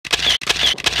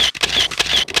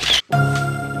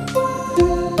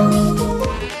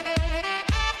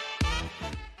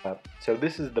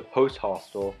this is the Post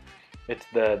Hostel. It's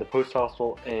the Post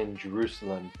Hostel in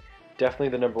Jerusalem.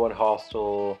 Definitely the #1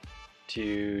 hostel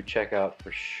to check out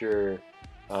for sure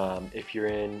if you're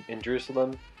in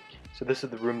Jerusalem. So this is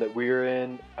the room that we're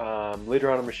in. Later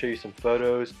on I'm going to show you some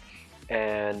photos,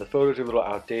 and the photos are a little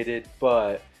outdated,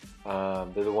 but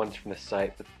they're the ones from the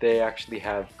site, but they actually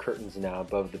have curtains now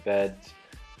above the beds,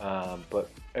 but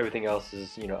everything else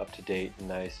is up to date and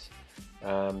nice.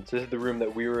 So this is the room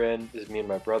that we were in. This is me and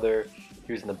my brother.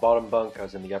 He was in the bottom bunk, I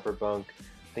was in the upper bunk.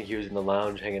 I think he was in the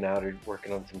lounge hanging out or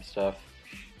working on some stuff.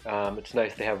 It's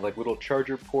nice. They have like little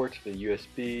charger ports for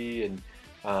USB and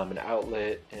an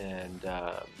outlet, and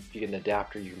if you get an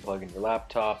adapter you can plug in your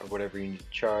laptop or whatever you need to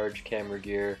charge, camera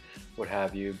gear, what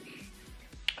have you.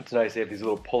 It's nice. They have these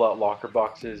little pull-out locker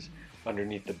boxes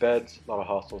underneath the beds. A lot of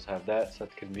hostels have that, so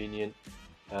that's convenient.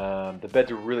 The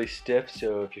beds are really stiff,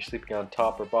 so if you're sleeping on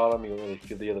top or bottom, you don't really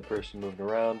feel the other person moving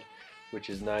around, which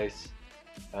is nice.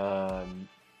 So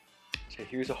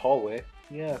here's a hallway.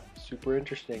 Yeah, super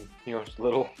interesting. Just a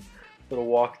little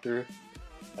walkthrough.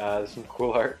 There's some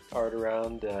cool art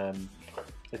around.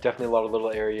 There's definitely a lot of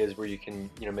little areas where you can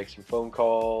make some phone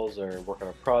calls or work on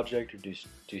a project or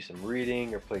do some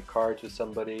reading or play cards with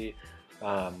somebody.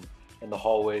 And the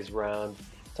hallways around.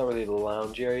 It's not really the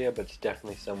lounge area, but it's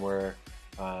definitely somewhere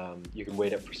you can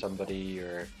wait up for somebody,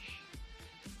 or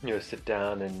sit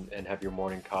down and have your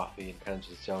morning coffee and kind of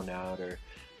just zone out, or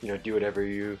do whatever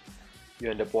you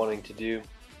end up wanting to do.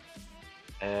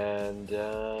 And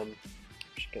I'm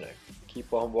just gonna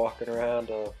keep on walking around.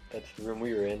 That's the room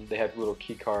we were in. They had little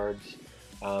key cards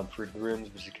for the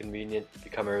rooms, which is convenient. If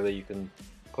you come early, you can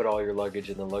put all your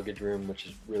luggage in the luggage room, which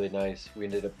is really nice. We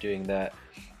ended up doing that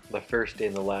the first day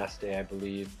and the last day, I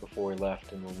believe, before we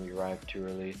left and when we arrived too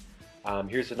early.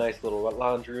 Here's a nice little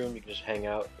lounge room. You can just hang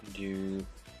out and do,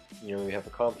 we have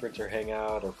a conference or hang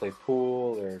out or play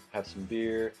pool or have some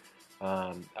beer.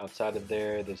 Outside of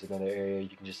there's another area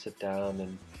you can just sit down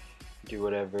and do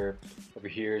whatever. Over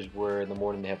here is where in the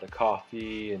morning they have the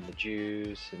coffee and the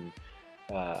juice and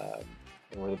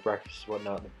where the breakfast and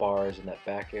whatnot. The bars in that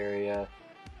back area.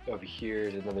 Over here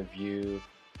is another view.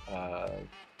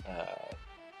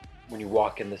 When you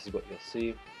walk in, this is what you'll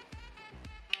see.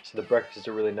 So the breakfasts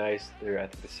are really nice. They're, I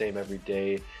think, the same every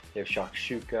day. They have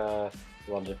shakshuka,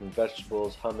 a lot of different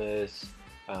vegetables, hummus,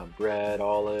 bread,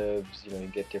 olives. You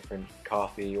get different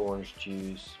coffee, orange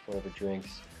juice, whatever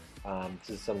drinks. This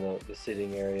is some of the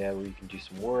sitting area where you can do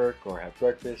some work or have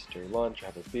breakfast or lunch or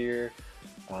have a beer,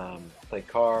 play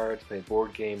cards, play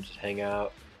board games, just hang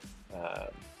out.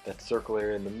 That circle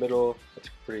area in the middle, that's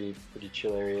a pretty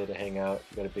chill area to hang out if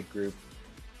you've got a big group.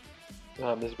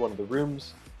 This is one of the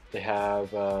rooms. They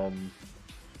have,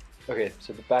 okay,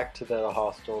 so back to the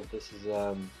hostel. This is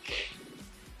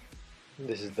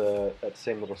that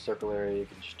same little circle area. You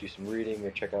can just do some reading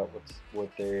or check out what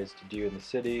there is to do in the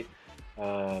city.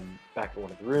 Back at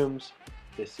one of the rooms.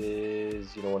 This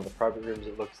is one of the private rooms.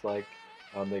 It looks like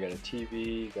they got a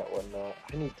TV, got whatnot.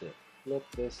 I need to flip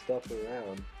this stuff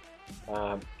around.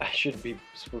 I shouldn't be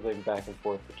swooping back and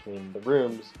forth between the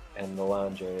rooms and the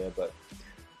lounge area, but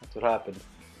that's what happened.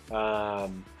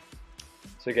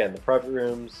 So again, the private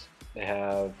rooms, they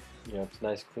have, it's a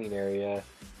nice clean area.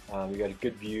 You got a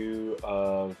good view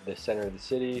of the center of the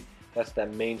city. That's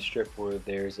that main strip where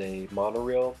there's a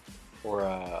monorail or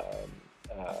a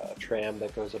tram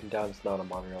that goes up and down. It's not a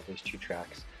monorail, there's 2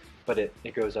 tracks. But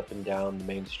it goes up and down the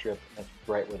main strip. That's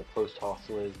right where the Post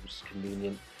Hostel is, which is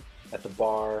convenient. At the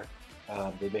bar,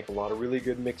 they make a lot of really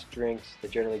good mixed drinks. They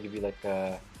generally give you like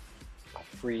a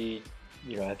free,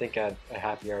 I think at a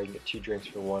happy hour you can get 2 drinks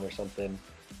for 1 or something.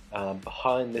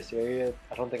 Behind this area,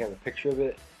 I don't think I have a picture of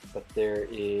it, but there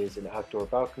is an outdoor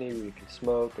balcony where you can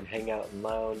smoke and hang out and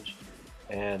lounge.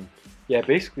 And yeah,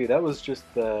 basically that was just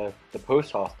the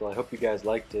Post Hostel. I hope you guys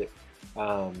liked it.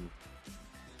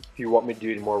 If you want me to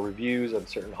do more reviews on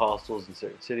certain hostels in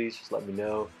certain cities, just let me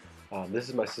know. This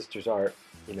is my sister's art,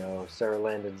 Sarah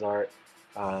Landon's art.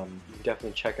 You can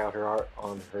definitely check out her art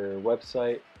on her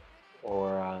website,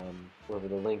 or wherever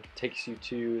the link takes you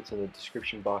to. It's in the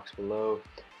description box below.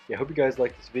 Yeah, I hope you guys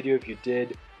liked this video. If you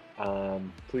did,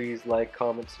 please like,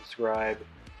 comment, subscribe.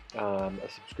 A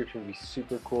subscription would be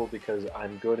super cool because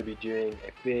I'm going to be doing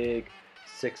a big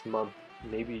 6-month,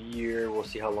 maybe a year, we'll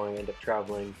see how long I end up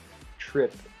traveling,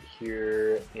 trip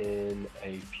here in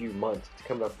a few months. It's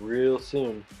coming up real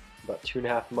soon, about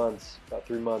 2.5 months, about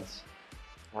 3 months.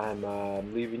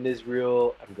 I'm leaving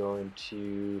Israel. I'm going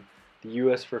to the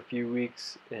US for a few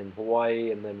weeks in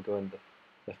Hawaii, and then going to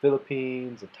the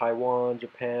Philippines, Taiwan,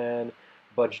 Japan,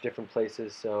 a bunch of different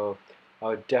places. So I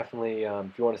would definitely,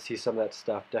 if you want to see some of that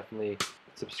stuff, definitely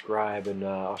subscribe, and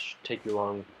I'll take you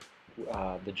along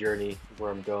the journey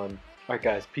where I'm going. All right,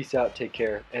 guys, peace out. Take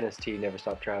care. NST, never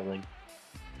stop traveling.